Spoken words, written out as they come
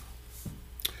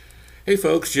Hey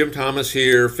folks, Jim Thomas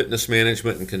here, Fitness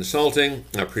Management and Consulting.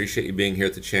 I appreciate you being here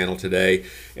at the channel today.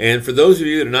 And for those of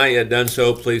you that have not yet done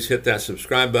so, please hit that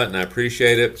subscribe button. I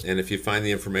appreciate it. And if you find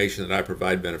the information that I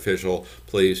provide beneficial,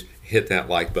 please hit that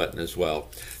like button as well.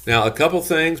 Now, a couple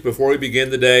things before we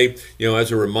begin the day,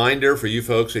 as a reminder for you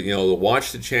folks that, that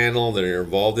watch the channel, that are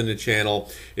involved in the channel,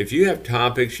 if you have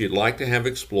topics you'd like to have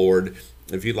explored,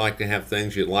 if you'd like to have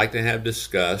things you'd like to have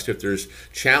discussed, if there's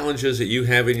challenges that you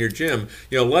have in your gym,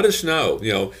 let us know.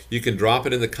 You can drop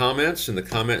it in the comments in the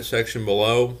comment section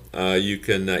below. You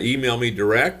can email me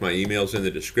direct. My email's in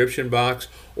the description box.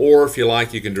 Or if you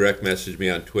like, you can direct message me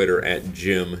on Twitter at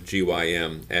Jim,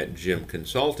 G-Y-M, at Jim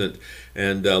Consultant.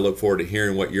 And look forward to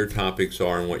hearing what your topics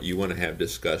are and what you want to have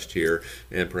discussed here.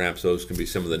 And perhaps those can be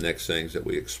some of the next things that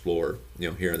we explore,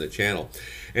 here on the channel.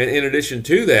 And in addition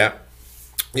to that,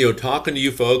 talking to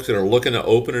you folks that are looking to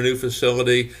open a new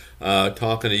facility,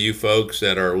 talking to you folks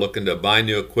that are looking to buy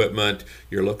new equipment,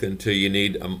 you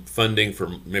need funding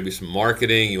for maybe some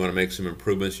marketing, you want to make some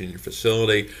improvements in your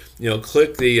facility,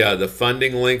 click the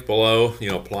funding link below,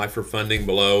 apply for funding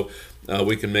below.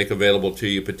 We can make available to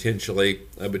you potentially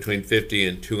between $50,000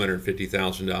 and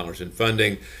 $250,000 in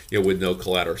funding, with no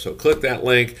collateral. So click that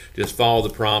link, just follow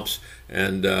the prompts,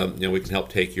 and we can help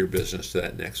take your business to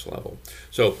that next level.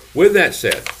 So with that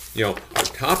said, our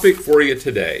topic for you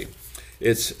today,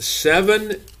 it's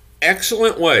 7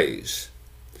 excellent ways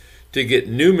to get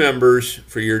new members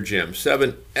for your gym.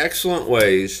 7 excellent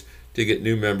ways to get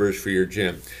new members for your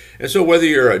gym. And so whether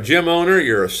you're a gym owner,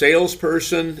 you're a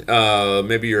salesperson,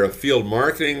 maybe you're a field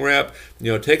marketing rep,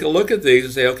 take a look at these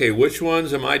and say, okay, which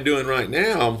ones am I doing right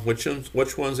now? Which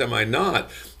ones am I not?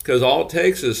 Because all it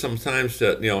takes is sometimes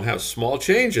to have small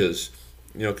changes,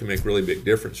 can make really big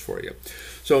difference for you.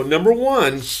 So number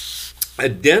 1,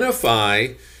 identify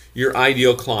your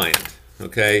ideal client.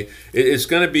 Okay, it's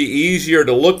going to be easier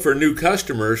to look for new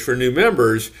customers, for new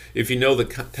members, if you know the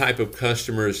type of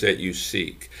customers that you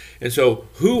seek. And so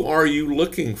who are you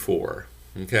looking for?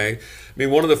 Okay, I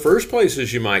mean, one of the first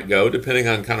places you might go, depending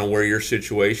on kind of where your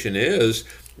situation is,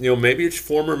 maybe it's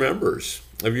former members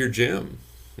of your gym.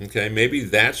 Okay, maybe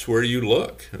that's where you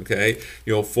look. Okay,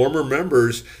 former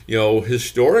members,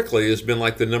 historically has been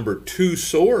like the number 2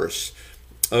 source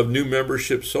of new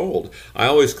membership sold. I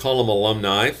always call them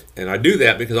alumni, and I do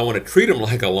that because I want to treat them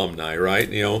like alumni, right?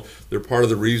 They're part of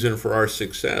the reason for our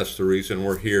success, the reason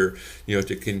we're here,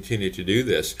 to continue to do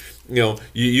this.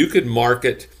 You could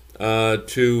market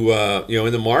to,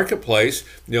 in the marketplace,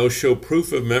 show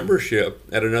proof of membership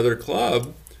at another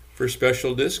club for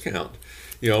special discount.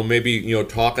 Maybe,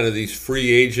 talking to these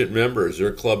free agent members,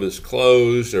 their club is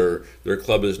closed or their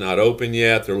club is not open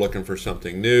yet, they're looking for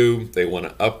something new, they want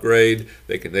to upgrade,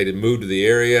 they can move to the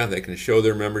area, they can show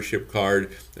their membership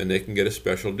card, and they can get a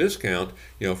special discount,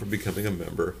 for becoming a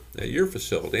member at your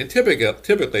facility. And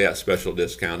typically that special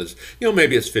discount is,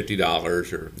 maybe it's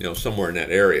 $50 or, somewhere in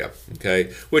that area,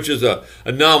 okay, which is a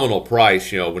nominal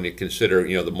price, when you consider,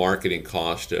 the marketing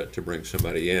cost to bring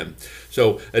somebody in.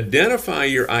 So identify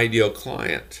your ideal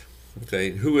client.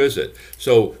 Okay, who is it?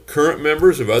 So current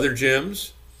members of other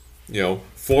gyms,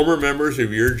 former members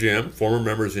of your gym, former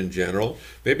members in general.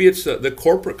 Maybe it's the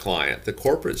corporate client, the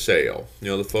corporate sale,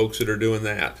 the folks that are doing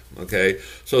that. Okay,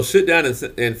 so sit down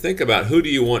and think about who do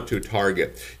you want to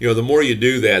target. The more you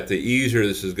do that, the easier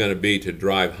this is going to be to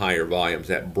drive higher volumes.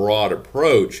 That broad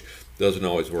approach doesn't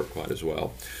always work quite as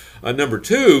well. Number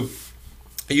 2,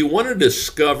 you want to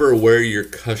discover where your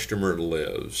customer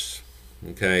lives.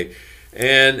 Okay.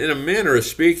 And in a manner of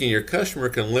speaking, your customer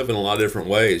can live in a lot of different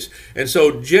ways. And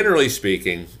so generally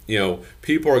speaking,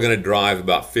 people are going to drive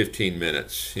about 15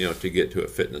 minutes, to get to a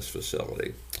fitness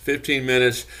facility. 15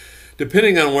 minutes,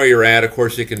 depending on where you're at, of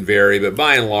course it can vary, but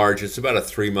by and large, it's about a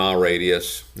 3-mile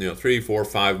radius, 3, 4,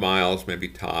 5 miles, maybe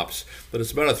tops, but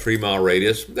it's about a 3-mile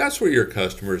radius. That's where your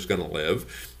customer is going to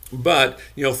live. But,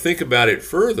 think about it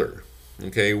further.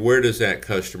 Okay, where does that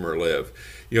customer live?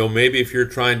 Maybe if you're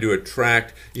trying to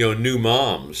attract, new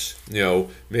moms,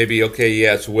 maybe, okay,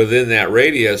 yeah, it's within that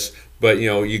radius, but,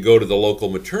 you go to the local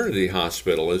maternity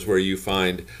hospital is where you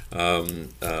find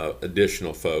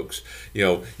additional folks.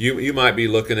 You might be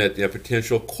looking at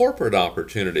potential corporate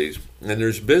opportunities, and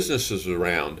there's businesses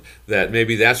around that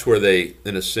maybe that's where they,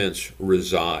 in a sense,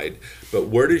 reside. But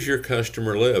where does your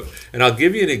customer live? And I'll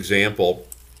give you an example.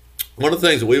 One of the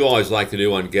things that we always like to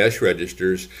do on guest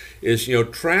registers is,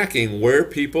 tracking where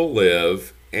people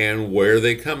live and where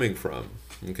they're coming from.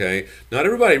 Okay, not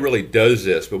everybody really does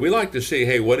this, but we like to see,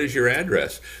 hey, what is your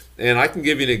address? And I can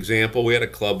give you an example. We had a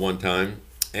club one time,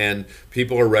 and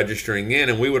people are registering in,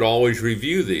 and we would always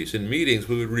review these. In meetings,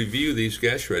 we would review these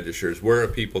guest registers. Where are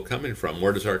people coming from?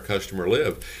 Where does our customer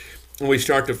live? and we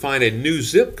start to find a new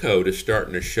zip code is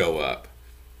starting to show up.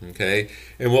 Okay,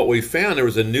 and what we found, there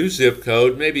was a new zip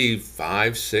code, maybe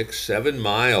 5, 6, 7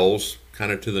 miles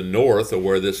kind of to the north of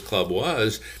where this club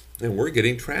was, and we're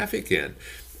getting traffic in.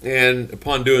 And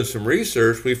upon doing some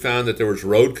research, we found that there was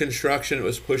road construction that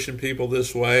was pushing people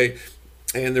this way,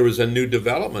 and there was a new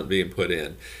development being put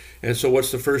in. And so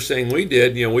what's the first thing we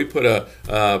did? We put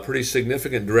a pretty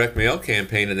significant direct mail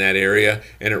campaign in that area,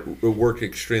 and it worked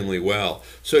extremely well.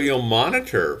 So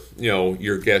monitor,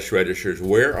 your guest registers.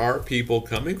 Where are people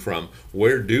coming from?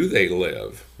 Where do they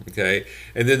live? Okay,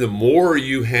 and then the more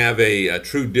you have a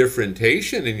true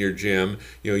differentiation in your gym,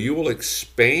 you will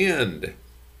expand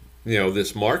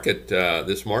this market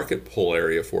pull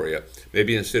area for you.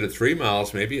 Maybe instead of 3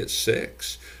 miles, maybe it's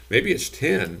 6, maybe it's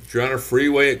 10. If you're on a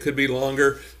freeway, it could be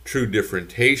longer. True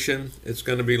differentiation, it's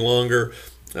going to be longer.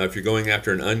 If you're going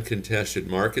after an uncontested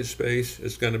market space,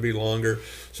 it's going to be longer.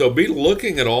 So be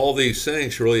looking at all these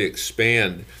things to really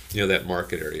expand that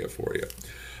market area for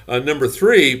you. Number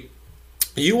 3,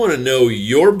 you want to know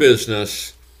your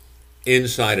business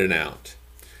inside and out.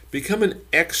 Become an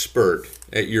expert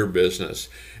at your business.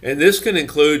 And this can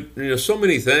include so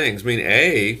many things. I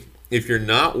mean, if you're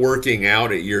not working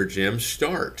out at your gym,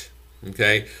 start.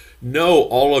 Okay? Know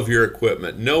all of your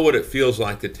equipment. Know what it feels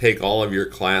like to take all of your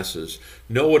classes.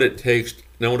 Know what it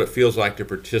feels like to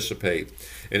participate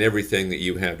in everything that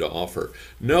you have to offer.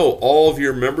 Know all of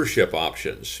your membership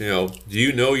options. Do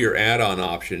you know your add-on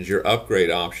options, your upgrade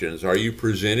options? Are you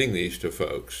presenting these to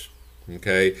folks?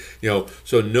 Okay,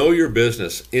 so know your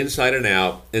business inside and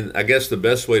out. And I guess the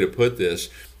best way to put this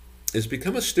is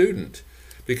become a student.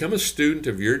 Become a student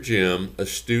of your gym, a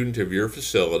student of your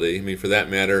facility. I mean, for that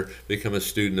matter, become a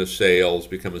student of sales,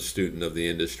 become a student of the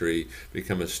industry,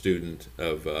 become a student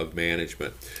of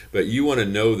management. But you want to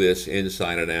know this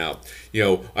inside and out.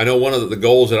 I know one of the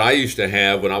goals that I used to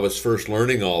have when I was first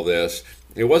learning all this,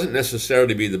 it wasn't necessarily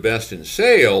to be the best in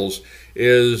sales,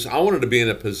 is I wanted to be in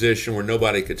a position where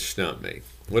nobody could stump me.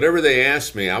 Whatever they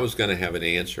asked me, I was going to have an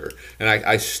answer. And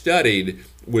I studied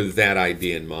with that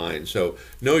idea in mind. So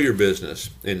know your business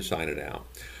inside and out.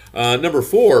 Number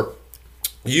 4,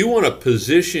 you want to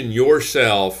position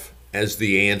yourself as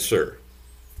the answer.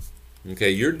 Okay,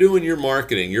 you're doing your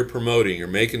marketing, you're promoting, you're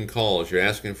making calls, you're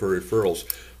asking for referrals.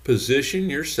 Position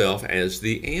yourself as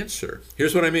the answer.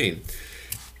 Here's what I mean.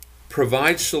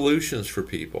 Provide solutions for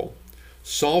people.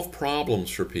 Solve problems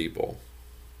for people.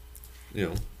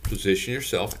 Position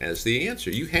yourself as the answer.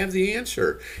 You have the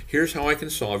answer. Here's how I can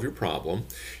solve your problem.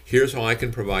 Here's how I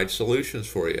can provide solutions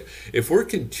for you. If we're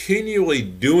continually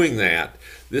doing that,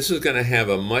 this is going to have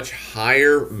a much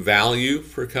higher value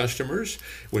for customers.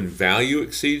 When value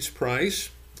exceeds price,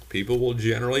 people will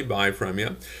generally buy from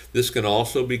you. This can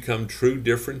also become true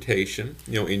differentiation,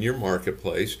 in your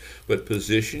marketplace, but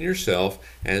position yourself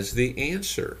as the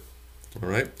answer. All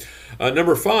right.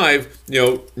 Number 5,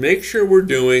 make sure we're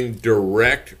doing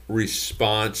direct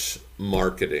response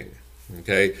marketing.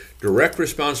 Okay. Direct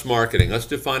response marketing. Let's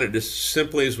define it as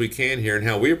simply as we can here and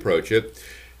how we approach it.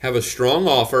 Have a strong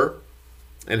offer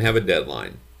and have a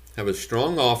deadline. Have a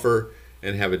strong offer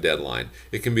and have a deadline.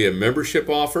 It can be a membership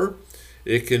offer.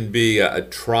 It can be a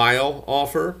trial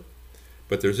offer,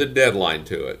 but there's a deadline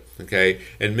to it, okay?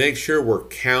 And make sure we're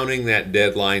counting that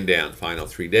deadline down. Final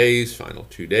 3 days, final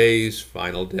 2 days,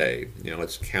 final day.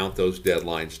 Let's count those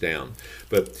deadlines down.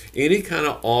 But any kind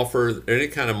of offer, any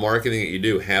kind of marketing that you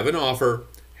do, have an offer,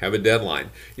 have a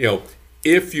deadline.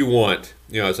 If you want,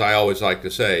 as I always like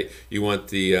to say, you want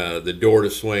the door to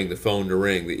swing, the phone to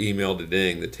ring, the email to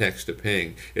ding, the text to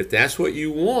ping. If that's what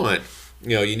you want,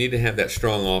 you need to have that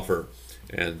strong offer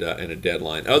and a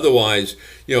deadline. Otherwise,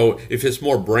 if it's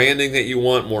more branding that you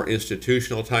want, more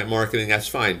institutional type marketing, that's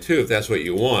fine too if that's what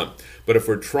you want. But if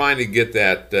we're trying to get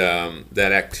that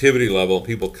activity level,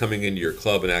 people coming into your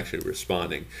club and actually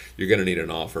responding, you're going to need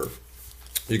an offer.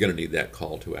 You're going to need that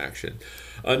call to action.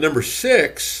 Number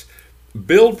 6,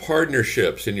 build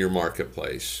partnerships in your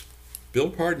marketplace.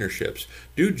 Build partnerships.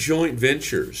 Do joint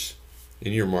ventures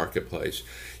in your marketplace.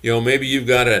 Maybe you've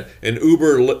got an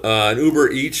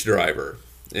Uber Eats driver,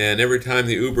 and every time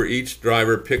the Uber Eats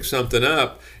driver picks something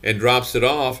up and drops it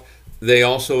off, they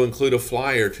also include a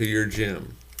flyer to your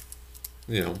gym.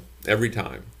 Every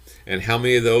time. And how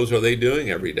many of those are they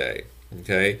doing every day?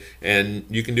 Okay, and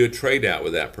you can do a trade out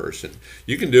with that person.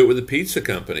 You can do it with a pizza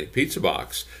company, Pizza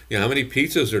Box. How many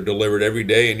pizzas are delivered every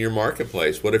day in your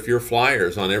marketplace? What if your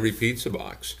flyers on every pizza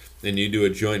box? And you do a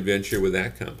joint venture with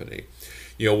that company.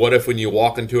 What if when you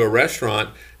walk into a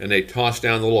restaurant and they toss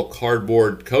down the little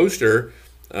cardboard coaster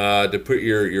to put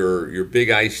your big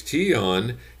iced tea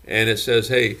on, and it says,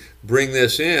 hey, bring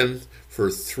this in for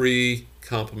 3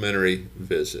 complimentary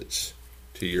visits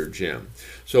to your gym.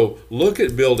 So look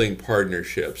at building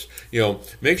partnerships.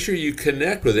 Make sure you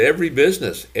connect with every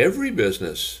business.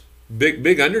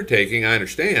 Big undertaking, I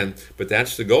understand, but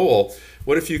that's the goal.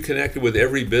 What if you connected with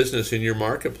every business in your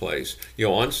marketplace,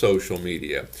 on social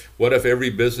media? What if every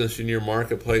business in your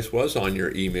marketplace was on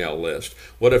your email list?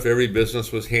 What if every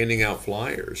business was handing out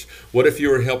flyers? What if you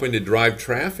were helping to drive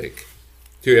traffic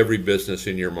to every business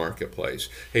in your marketplace?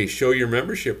 Hey, show your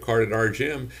membership card at our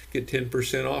gym, get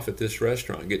 10% off at this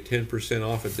restaurant, get 10%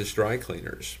 off at this dry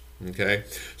cleaners. Okay,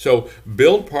 so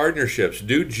build partnerships,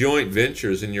 do joint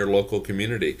ventures in your local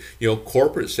community.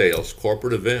 Corporate sales,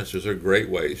 corporate events, those are great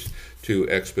ways to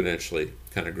exponentially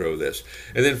kind of grow this.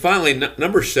 And then finally,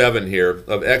 number 7 here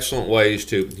of excellent ways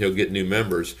to get new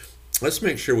members. Let's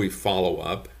make sure we follow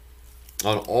up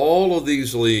on all of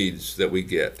these leads that we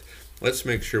get. Let's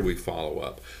make sure we follow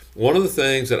up. One of the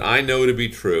things that I know to be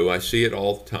true, I see it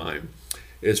all the time,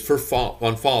 is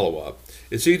on follow-up.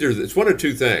 It's one of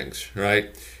two things,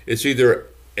 right? It's either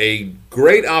a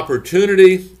great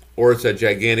opportunity or it's a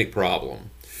gigantic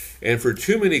problem. And for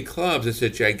too many clubs, it's a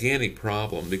gigantic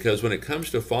problem, because when it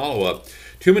comes to follow-up,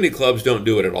 too many clubs don't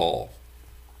do it at all.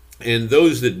 And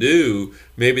those that do,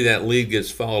 maybe that lead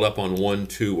gets followed up on 1,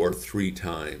 2, or 3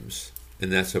 times,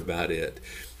 and that's about it.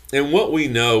 And what we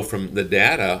know from the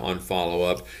data on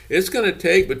follow-up, it's going to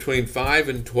take between 5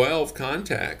 and 12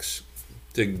 contacts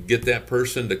to get that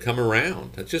person to come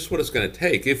around. That's just what it's going to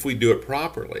take if we do it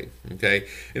properly, okay?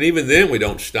 And even then, we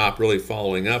don't stop really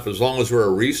following up. As long as we're a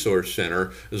resource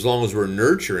center, as long as we're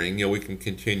nurturing, we can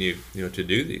continue, to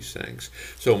do these things.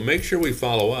 So make sure we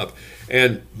follow up.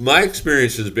 And my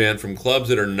experience has been from clubs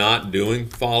that are not doing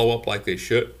follow-up like they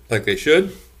should,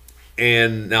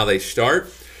 and now they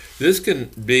start. This can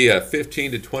be a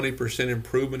 15 to 20%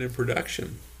 improvement in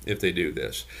production if they do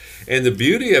this. And the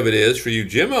beauty of it is, for you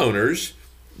gym owners,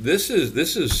 this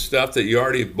is stuff that you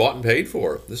already bought and paid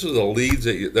for. This is the leads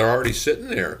that they're already sitting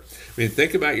there. I mean,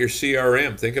 think about your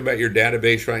CRM. Think about your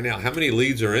database right now. How many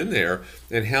leads are in there,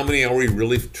 and how many are we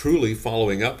really truly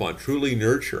following up on, truly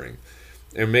nurturing,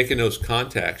 and making those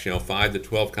contacts, 5 to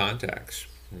 12 contacts,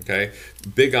 okay?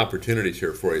 Big opportunities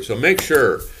here for you. So make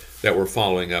sure that we're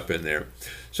following up in there.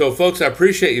 So, folks, I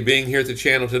appreciate you being here at the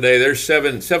channel today. There's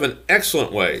seven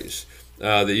excellent ways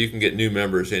that you can get new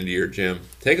members into your gym.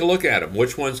 Take a look at them.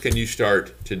 Which ones can you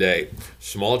start today?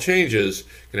 Small changes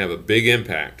can have a big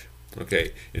impact,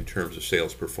 okay, in terms of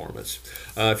sales performance.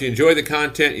 If you enjoy the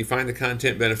content, you find the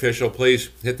content beneficial, please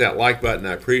hit that like button.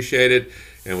 I appreciate it,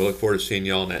 and we look forward to seeing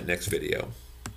you all in that next video.